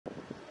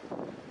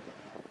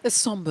A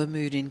sombre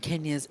mood in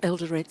Kenya's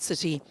Eldoret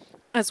city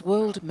as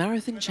world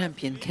marathon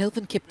champion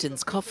Kelvin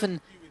Kiptum's coffin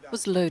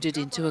was loaded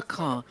into a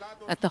car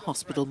at the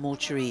hospital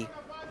mortuary.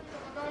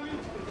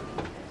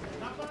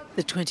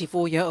 The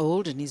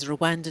 24-year-old and his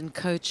Rwandan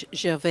coach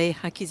Gervais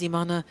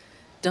Hakizimana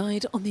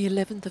died on the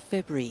 11th of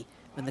February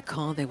when the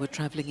car they were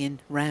travelling in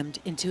rammed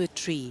into a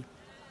tree.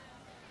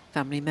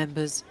 Family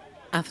members,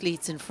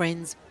 athletes and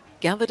friends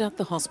gathered at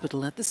the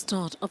hospital at the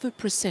start of a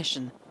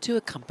procession to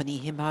accompany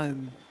him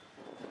home.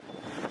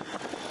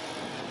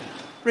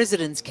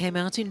 Residents came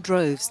out in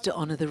droves to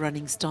honour the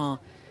running star,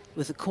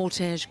 with the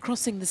cortege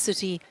crossing the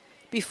city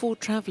before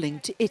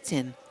travelling to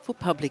Iten for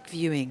public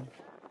viewing.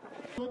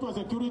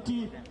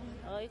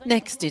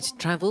 Next it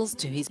travels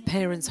to his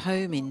parents'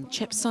 home in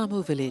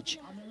Chepsamu village,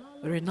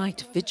 where a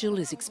night vigil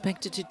is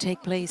expected to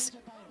take place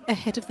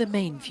ahead of the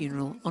main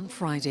funeral on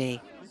Friday.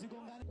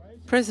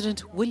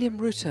 President William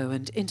Ruto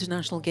and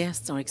international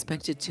guests are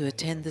expected to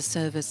attend the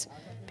service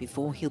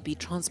before he'll be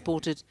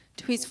transported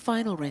to his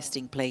final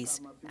resting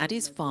place at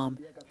his farm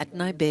at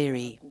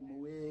Naiberi.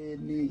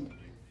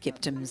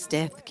 Kiptum's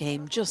death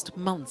came just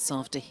months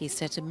after he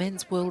set a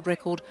men's world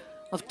record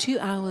of 2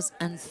 hours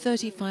and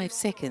 35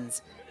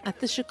 seconds at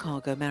the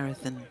Chicago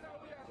Marathon.